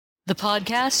The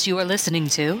podcast you are listening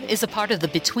to is a part of the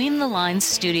Between the Lines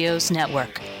Studios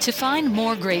network. To find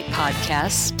more great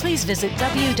podcasts, please visit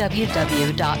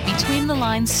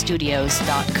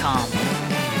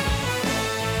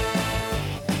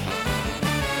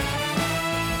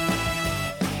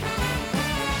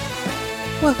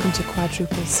Welcome to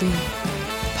Quadruple Z, the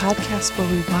podcast where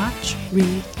we watch,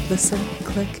 read, listen,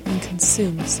 click, and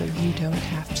consume so you don't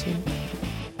have to.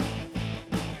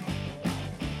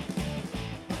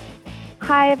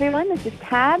 Hi everyone, this is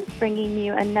Tab bringing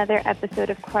you another episode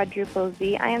of Quadruple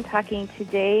Z. I am talking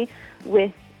today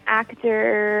with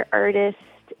actor, artist,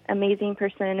 amazing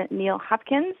person Neil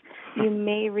Hopkins. You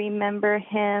may remember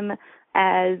him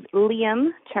as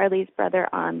Liam, Charlie's brother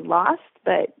on Lost,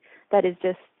 but that is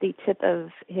just the tip of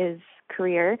his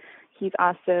career. He's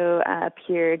also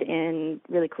appeared in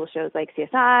really cool shows like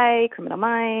CSI, Criminal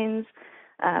Minds,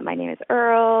 My Name is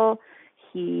Earl.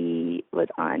 He was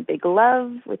on Big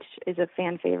Love, which is a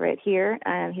fan favorite here.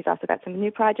 He's also got some new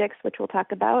projects, which we'll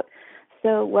talk about.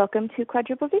 So welcome to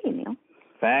Quadruple Z, Neil.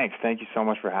 Thanks. Thank you so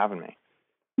much for having me.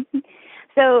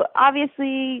 So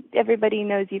obviously everybody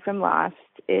knows you from Lost,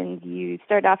 and you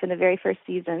started off in the very first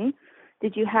season.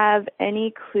 Did you have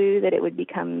any clue that it would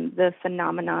become the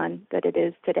phenomenon that it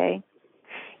is today?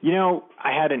 You know,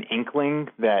 I had an inkling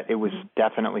that it was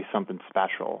definitely something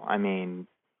special. I mean,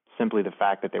 simply the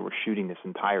fact that they were shooting this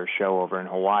entire show over in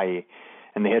Hawaii,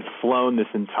 and they had flown this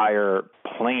entire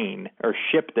plane or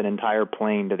shipped an entire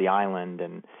plane to the island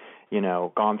and, you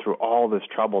know, gone through all this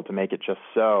trouble to make it just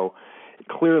so.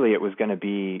 Clearly it was going to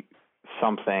be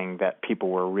something that people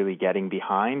were really getting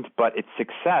behind, but its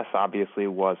success obviously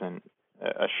wasn't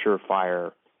a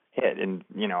surefire hit. And,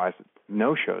 you know, as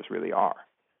no shows really are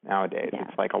nowadays. Yeah.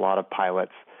 It's like a lot of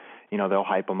pilots, you know, they'll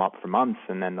hype them up for months,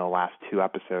 and then they'll last 2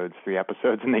 episodes, 3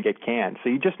 episodes, and they get canned. So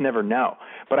you just never know.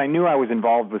 But I knew I was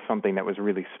involved with something that was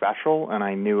really special, and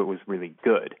I knew it was really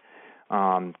good.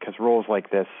 Because roles like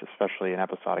this, especially in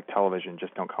episodic television,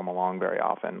 just don't come along very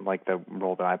often, like the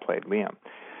role that I played, Liam.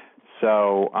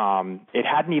 So it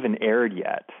hadn't even aired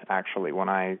yet, actually, when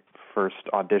I first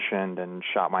auditioned and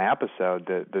shot my episode.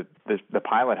 The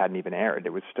pilot hadn't even aired.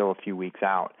 It was still a few weeks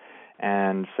out.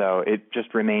 And so it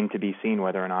just remained to be seen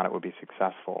whether or not it would be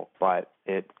successful, but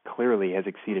it clearly has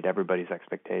exceeded everybody's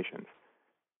expectations.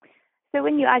 So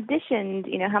when you auditioned,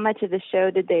 you know, how much of the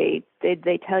show did they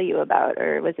tell you about,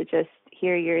 or was it just,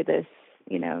 here you're this,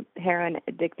 you know, heroin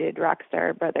addicted rock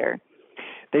star brother?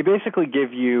 They basically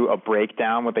give you a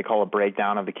breakdown, what they call a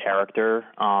breakdown of the character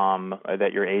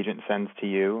that your agent sends to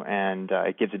you, and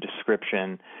it gives a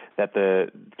description that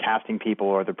the casting people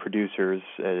or the producers,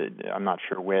 I'm not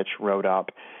sure which, wrote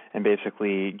up, and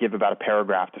basically give about a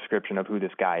paragraph description of who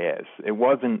this guy is. It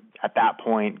wasn't at that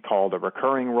point called a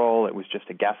recurring role. It was just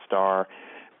a guest star.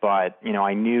 But, you know,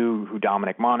 I knew who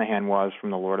Dominic Monaghan was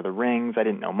from The Lord of the Rings. I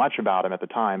didn't know much about him at the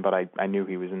time, but I knew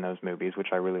he was in those movies,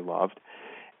 which I really loved.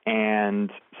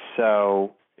 And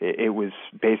so it was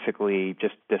basically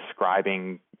just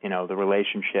describing, you know, the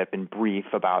relationship in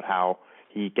brief about how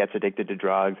he gets addicted to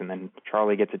drugs, and then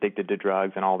Charlie gets addicted to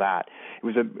drugs and all that.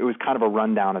 It was kind of a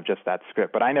rundown of just that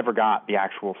script, but I never got the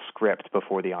actual script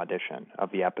before the audition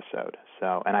of the episode.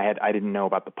 So, and I didn't know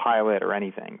about the pilot or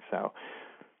anything. So,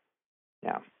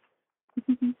 yeah.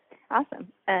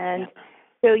 Awesome. And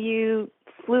so you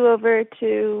flew over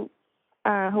to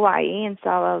Hawaii and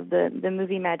saw all of the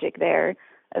movie magic there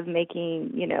of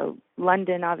making, you know,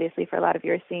 London, obviously, for a lot of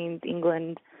your scenes,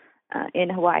 England, in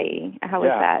Hawaii. How was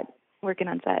that working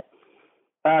on set?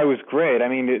 It was great. I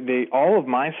mean, all of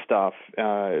my stuff,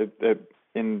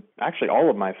 actually all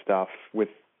of my stuff, with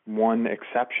one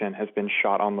exception, has been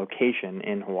shot on location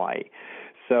in Hawaii.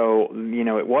 So, you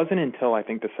know, it wasn't until I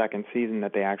think the second season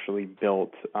that they actually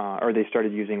built, or they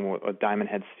started using Diamond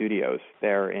Head Studios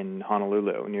there in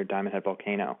Honolulu near Diamond Head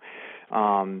Volcano.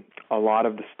 A lot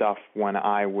of the stuff when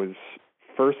I was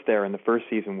first there in the first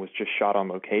season was just shot on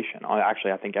location.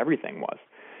 Actually, I think everything was,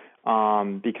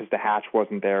 because the hatch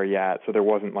wasn't there yet, so there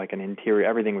wasn't like an interior.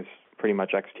 Everything was pretty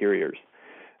much exteriors.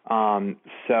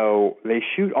 So they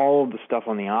shoot all of the stuff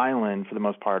on the island for the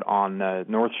most part on the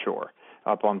North Shore,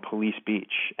 up on Police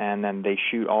Beach, and then they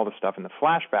shoot all the stuff in the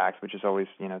flashbacks, which is always,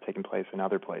 you know, taking place in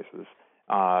other places,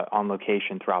 on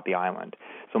location throughout the island.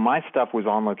 So my stuff was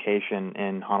on location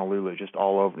in Honolulu, just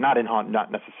all over, not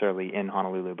necessarily in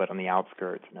Honolulu, but on the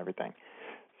outskirts and everything.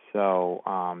 So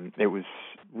it was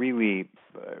really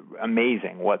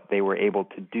amazing what they were able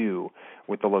to do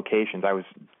with the locations. I was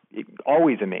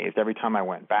always amazed every time I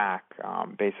went back,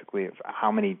 basically, of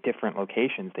how many different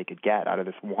locations they could get out of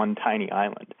this one tiny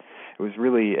island. It's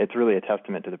really a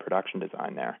testament to the production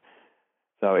design there.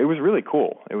 So it was really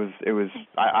cool.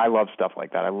 I love stuff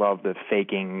like that. I love the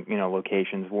faking,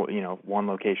 locations, one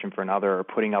location for another, or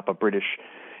putting up a British,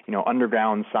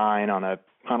 underground sign on a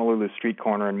Honolulu street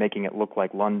corner and making it look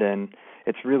like London.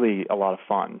 It's really a lot of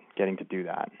fun getting to do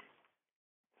that.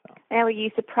 So. And were you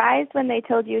surprised when they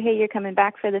told you, hey, you're coming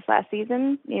back for this last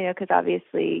season? Because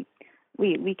obviously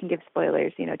we can give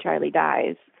spoilers, Charlie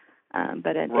dies.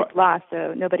 But it's lost,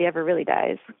 so nobody ever really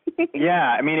dies.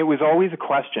 Yeah, I mean, it was always a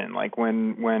question. Like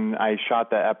when I shot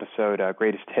the episode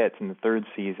Greatest Hits in the third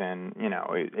season,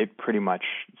 it pretty much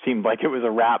seemed like it was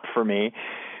a wrap for me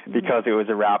because it was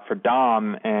a wrap for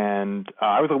Dom, and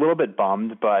I was a little bit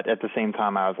bummed, but at the same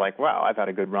time I was like, wow, I've had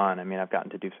a good run. I mean, I've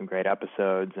gotten to do some great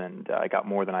episodes, and I got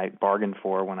more than I bargained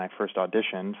for when I first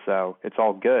auditioned, so it's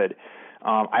all good.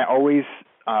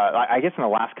 I guess in the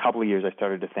last couple of years, I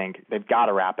started to think they've got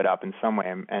to wrap it up in some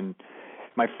way. And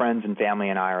my friends and family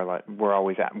and I we're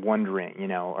always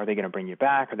wondering, are they going to bring you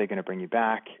back? Are they going to bring you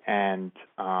back? And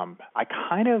I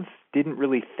kind of didn't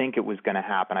really think it was going to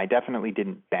happen. I definitely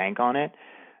didn't bank on it.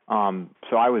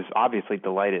 So I was obviously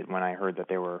delighted when I heard that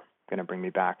they were going to bring me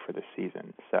back for this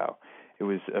season. So it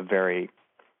was a very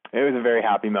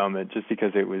happy moment, just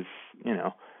because it was,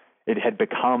 it had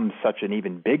become such an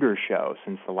even bigger show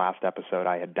since the last episode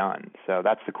I had done. So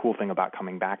that's the cool thing about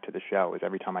coming back to the show, is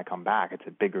every time I come back, it's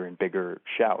a bigger and bigger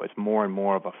show. It's more and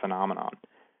more of a phenomenon.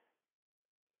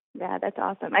 Yeah, that's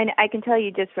awesome. I can tell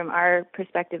you just from our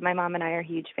perspective, my mom and I are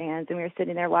huge fans, and we were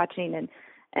sitting there watching,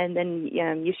 and then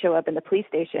you show up in the police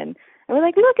station, and we're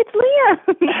like, look, it's Liam.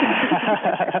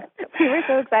 We were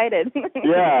so excited.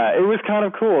 Yeah, it was kind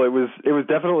of cool. It was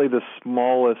definitely the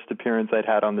smallest appearance I'd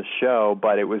had on the show,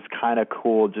 but it was kind of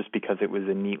cool just because it was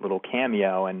a neat little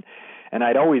cameo, and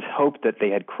I'd always hoped that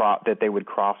they would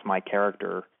cross my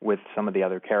character with some of the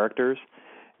other characters,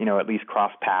 at least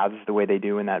cross paths the way they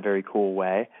do in that very cool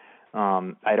way.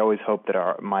 I'd always hoped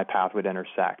that my path would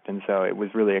intersect, and so it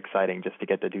was really exciting just to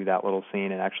get to do that little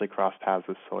scene and actually cross paths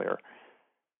with Sawyer.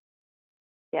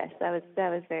 Yes, that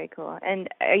was very cool. And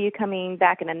are you coming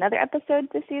back in another episode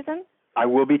this season? I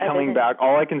will be coming back.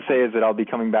 All I can say is that I'll be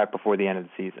coming back before the end of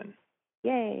the season.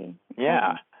 Yay!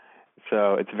 Yeah.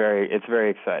 So it's very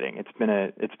exciting. It's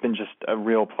been just a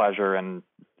real pleasure and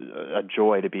a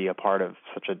joy to be a part of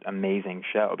such an amazing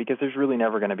show, because there's really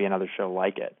never going to be another show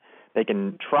like it. They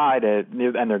can try to,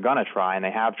 and they're going to try, and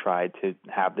they have tried to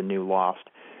have the new Lost.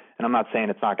 And I'm not saying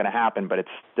it's not going to happen, but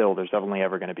there's definitely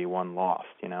ever going to be one Lost,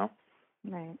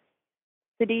 Right.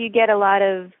 So do you get a lot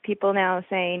of people now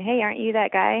saying, hey, aren't you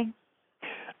that guy?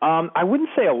 I wouldn't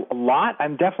say a lot.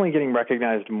 I'm definitely getting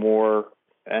recognized more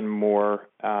and more,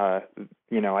 I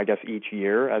guess each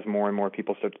year as more and more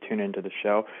people start to tune into the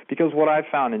show. Because what I've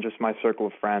found in just my circle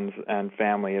of friends and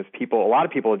family is a lot of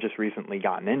people have just recently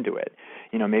gotten into it.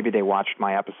 Maybe they watched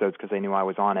my episodes because they knew I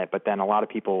was on it, but then a lot of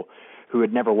people who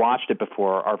had never watched it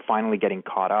before are finally getting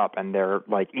caught up, and they're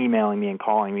like emailing me and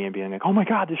calling me and being like, oh my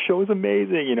God, this show is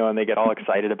amazing, and they get all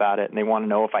excited about it, and they want to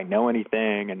know if I know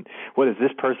anything, and what is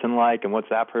this person like, and what's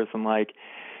that person like.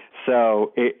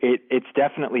 So it's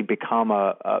definitely become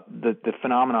the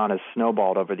phenomenon has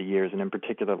snowballed over the years, and in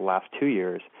particular the last 2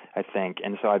 years, I think.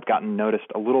 And so I've gotten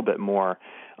noticed a little bit more.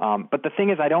 But the thing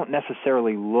is, I don't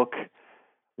necessarily look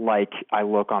like I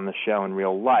look on the show in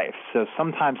real life. So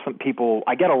sometimes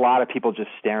I get a lot of people just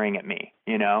staring at me,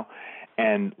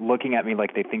 and looking at me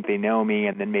like they think they know me,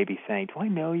 and then maybe saying, do I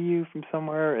know you from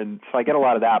somewhere? And so I get a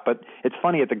lot of that. But it's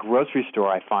funny, at the grocery store,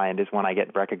 I find, is when I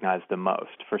get recognized the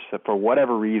most. For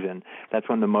whatever reason, that's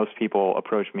when the most people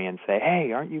approach me and say,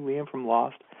 hey, aren't you Liam from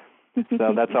Lost?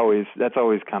 So that's always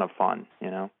kind of fun,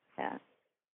 Yeah.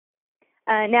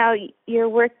 Now you're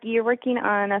working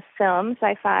on a film,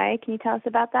 sci-fi. Can you tell us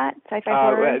about that? Sci-fi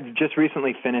horror? Just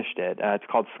recently finished it. It's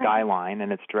called Skyline,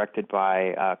 and it's directed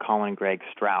by Colin and Greg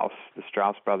Strauss, the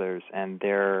Strauss brothers, and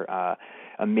they're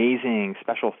amazing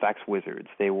special effects wizards.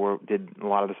 They did a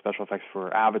lot of the special effects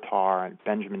for Avatar and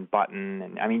Benjamin Button,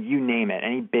 and I mean, you name it.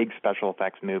 Any big special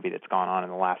effects movie that's gone on in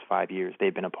the last 5 years,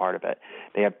 they've been a part of it.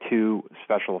 They have 2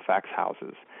 special effects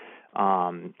houses,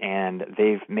 and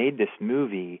they've made this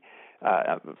movie.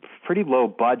 Pretty low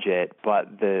budget,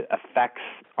 but the effects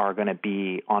are going to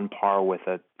be on par with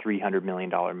a $300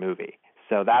 million movie.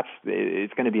 So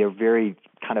it's going to be a very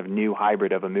kind of new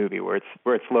hybrid of a movie where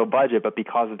it's low budget, but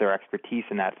because of their expertise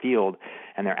in that field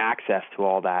and their access to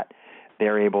all that,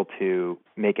 they're able to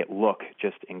make it look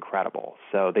just incredible.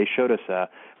 So they showed us a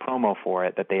promo for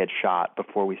it that they had shot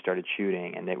before we started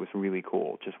shooting, and it was really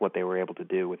cool, just what they were able to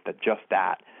do with just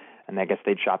that. And I guess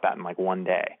they'd shot that in like one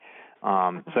day.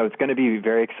 So it's going to be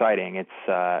very exciting. It's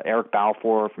Eric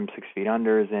Balfour from 6 Feet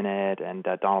Under is in it, and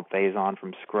Donald Faison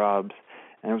from Scrubs,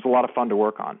 and it was a lot of fun to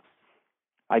work on.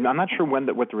 I'm not sure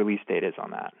what the release date is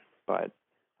on that, but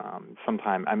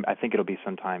sometime. I think it'll be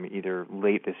sometime either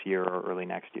late this year or early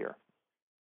next year.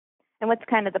 And what's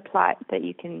kind of the plot that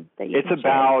you can It's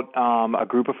about a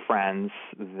group of friends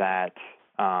that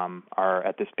are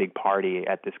at this big party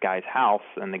at this guy's house,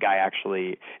 and the guy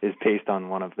actually is based on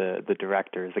one of the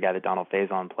directors, the guy that Donald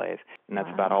Faison plays, and that's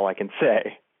about all I can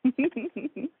say.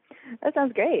 That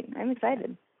sounds great. I'm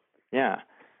excited. Yeah,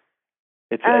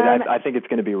 I think it's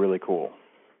going to be really cool.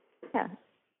 Yeah.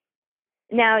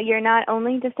 Now, you're not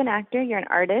only just an actor, you're an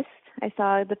artist. I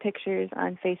saw the pictures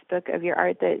on Facebook of your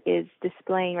art that is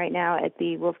displaying right now at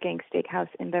the Wolfgang Steakhouse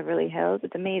in Beverly Hills.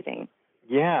 It's amazing.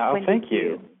 Yeah, thank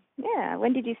you. Yeah,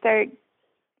 when did you start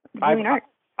doing art?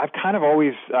 I've kind of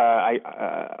always,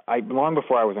 I long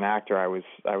before I was an actor, I was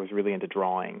really into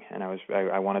drawing, and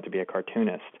I wanted to be a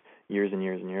cartoonist years and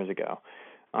years and years ago,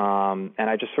 and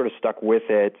I just sort of stuck with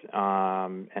it,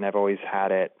 and I've always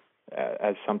had it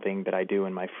as something that I do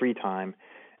in my free time.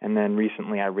 And then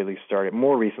I really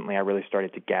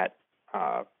started to get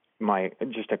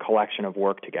just a collection of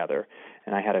work together.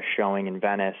 And I had a showing in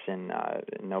Venice in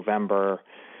November,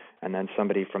 and then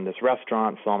somebody from this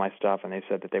restaurant saw my stuff, and they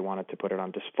said that they wanted to put it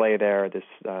on display there, this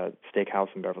steakhouse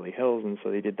in Beverly Hills, and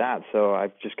so they did that. So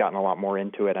I've just gotten a lot more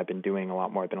into it. I've been doing a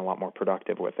lot more. I've been a lot more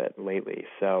productive with it lately.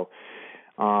 So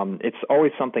it's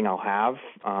always something I'll have,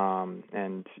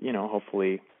 and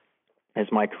hopefully, as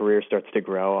my career starts to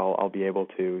grow, I'll be able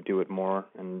to do it more,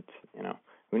 and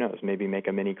who knows, maybe make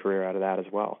a mini career out of that as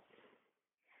well.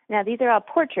 Now, these are all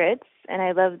portraits, and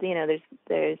I love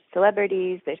there's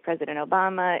celebrities, there's President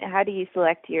Obama. How do you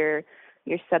select your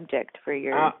subject for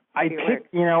your work? I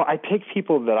pick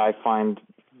people that I find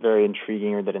very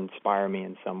intriguing or that inspire me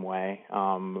in some way,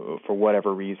 for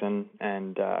whatever reason,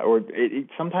 and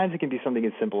sometimes it can be something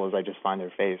as simple as I just find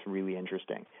their face really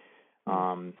interesting.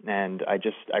 And I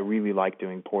really like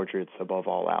doing portraits above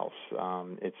all else.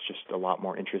 It's just a lot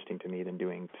more interesting to me than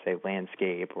doing, say,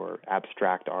 landscape or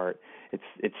abstract art.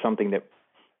 It's something that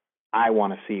I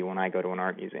want to see when I go to an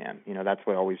art museum. That's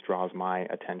what always draws my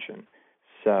attention.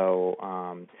 So,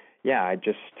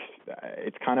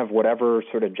 it's kind of whatever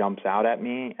sort of jumps out at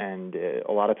me, and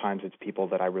a lot of times it's people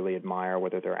that I really admire,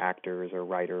 whether they're actors or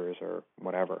writers or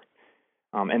whatever.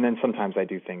 And then sometimes I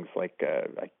do things like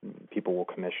people will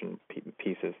commission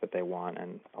pieces that they want,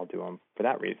 and I'll do them for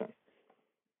that reason.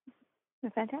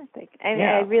 Fantastic.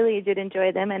 I really did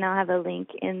enjoy them, and I'll have a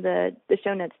link in the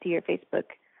show notes to your Facebook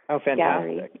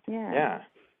gallery. Yeah.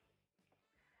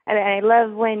 I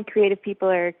love when creative people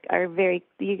are very,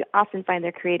 you often find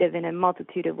they're creative in a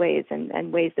multitude of ways,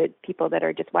 and ways that people that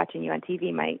are just watching you on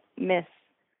TV might miss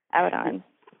out on.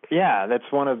 Yeah, that's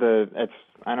one of the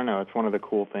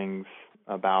cool things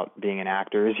about being an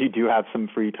actor is you do have some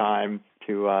free time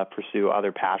to pursue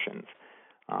other passions.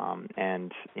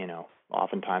 And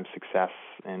oftentimes success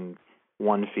in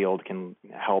one field can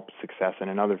help success in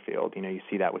another field. You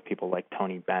see that with people like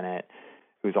Tony Bennett,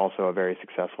 who's also a very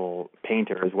successful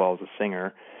painter as well as a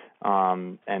singer.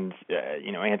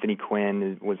 Anthony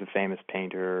Quinn was a famous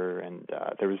painter, and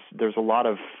there's a lot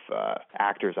of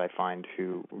actors I find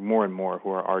who more and more who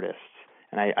are artists.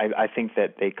 And I think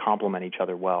that they complement each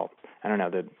other well. I don't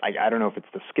know I don't know if it's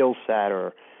the skill set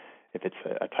or if it's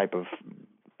a type of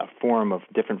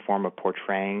different form of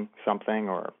portraying something,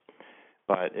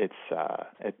 but it's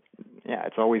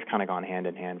always kind of gone hand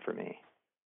in hand for me.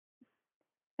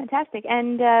 Fantastic.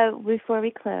 And before we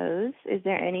close, is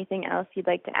there anything else you'd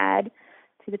like to add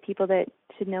to the people that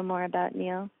should know more about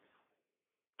Neil?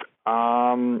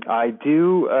 I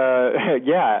do.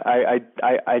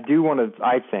 I do want to.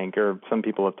 I think, or some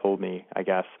people have told me. I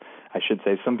guess I should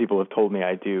say, some people have told me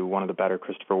I do one of the better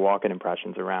Christopher Walken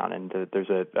impressions around. And there's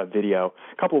a video,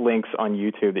 a couple links on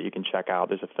YouTube that you can check out.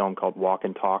 There's a film called Walk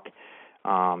and Talk,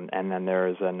 and then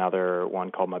there's another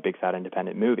one called My Big Fat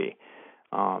Independent Movie.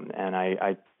 And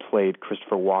I played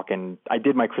Christopher Walken. I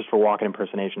did my Christopher Walken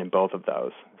impersonation in both of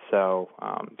those. So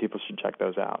people should check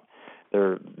those out.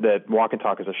 The Walk and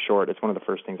Talk is a short. It's one of the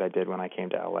first things I did when I came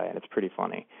to LA, and it's pretty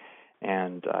funny.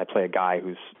 And I play a guy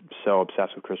who's so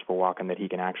obsessed with Christopher Walken that he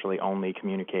can actually only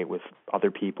communicate with other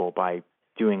people by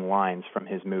doing lines from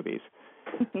his movies.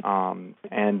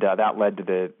 And that led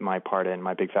to my part in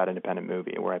My Big Fat Independent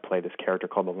Movie, where I play this character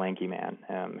called the Lanky Man,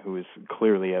 who is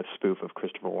clearly a spoof of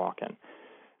Christopher Walken.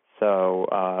 So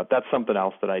that's something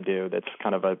else that I do that's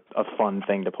kind of a fun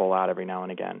thing to pull out every now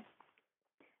and again.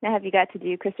 Now, have you got to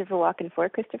do Christopher Walken for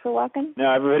Christopher Walken?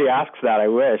 No, everybody asks that. I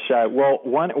wish. Well,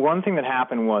 one thing that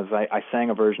happened was I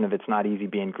sang a version of It's Not Easy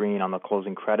Being Green on the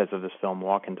closing credits of this film,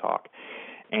 Walk and Talk.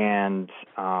 And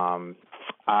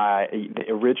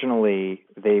originally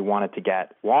they wanted to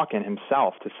get Walken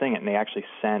himself to sing it, and they actually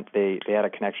they had a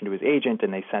connection to his agent,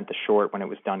 and they sent the short when it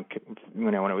was done.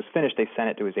 When it was finished, they sent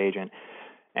it to his agent,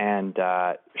 and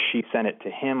she sent it to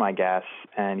him, I guess,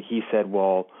 and he said,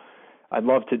 "Well, I'd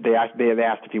love to." They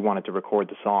asked if he wanted to record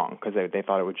the song because they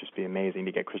thought it would just be amazing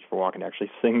to get Christopher Walken to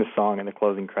actually sing the song in the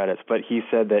closing credits. But he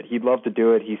said that he'd love to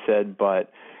do it. He said,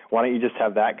 "But why don't you just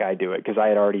have that guy do it?" Because I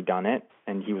had already done it,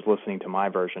 and he was listening to my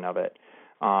version of it.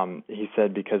 He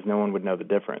said because no one would know the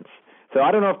difference. So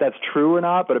I don't know if that's true or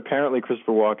not, but apparently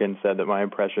Christopher Walken said that my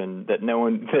impression that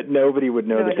nobody would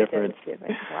know the difference.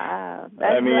 Wow.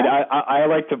 I mean, I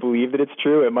like to believe that it's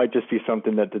true. It might just be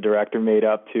something that the director made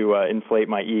up to inflate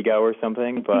my ego or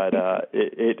something, but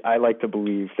I like to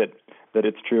believe that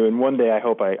it's true. And one day I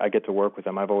hope I get to work with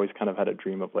him. I've always kind of had a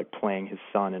dream of like playing his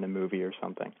son in a movie or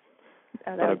something.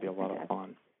 Oh, that would be a lot of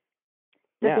fun.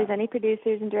 So if there's any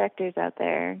producers and directors out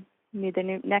there need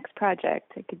their next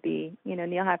project, it could be,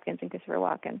 Neil Hopkins and Christopher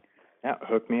Walken. Yeah,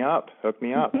 hook me up.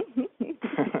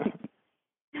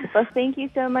 Well, thank you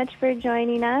so much for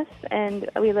joining us, and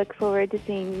we look forward to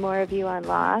seeing more of you on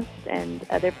Lost and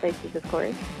other places, of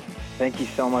course. Thank you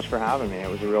so much for having me. It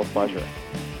was a real pleasure.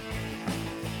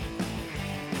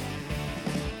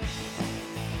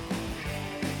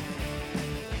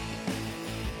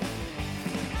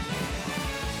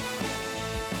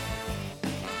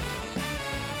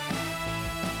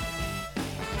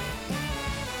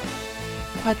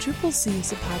 Quadruple Z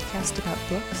is a podcast about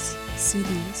books,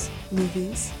 CDs,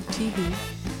 movies, TV,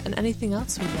 and anything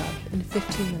else we love in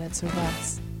 15 minutes or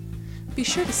less. Be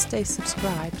sure to stay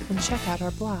subscribed and check out our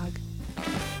blog.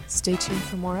 Stay tuned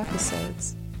for more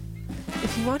episodes.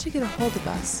 If you want to get a hold of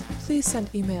us, please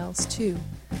send emails to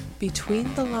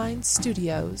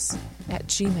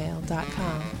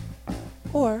betweenthelinesstudios@gmail.com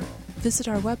or visit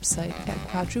our website at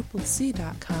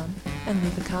quadruplec.com and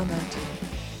leave a comment.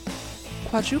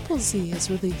 Quadruple Z is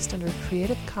released under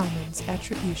Creative Commons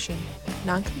Attribution,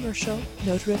 Non-Commercial,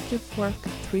 No Derivative Work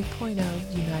 3.0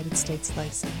 United States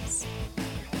license.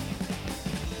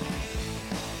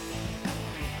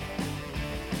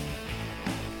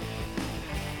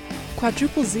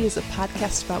 Quadruple Z is a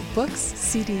podcast about books,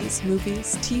 CDs,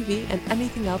 movies, TV, and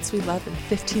anything else we love in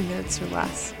 15 minutes or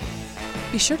less.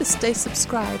 Be sure to stay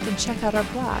subscribed and check out our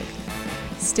blog.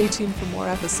 Stay tuned for more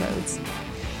episodes.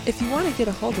 If you want to get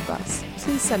a hold of us,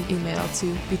 please send email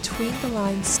to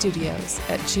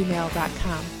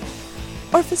betweenthelinesstudios@gmail.com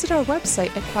or visit our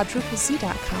website at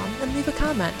quadruplec.com and leave a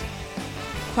comment.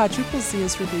 Quadruple Z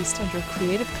is released under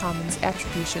Creative Commons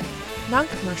Attribution,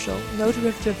 Non-Commercial, No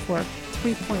Derivative Work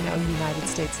 3.0 United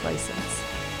States license.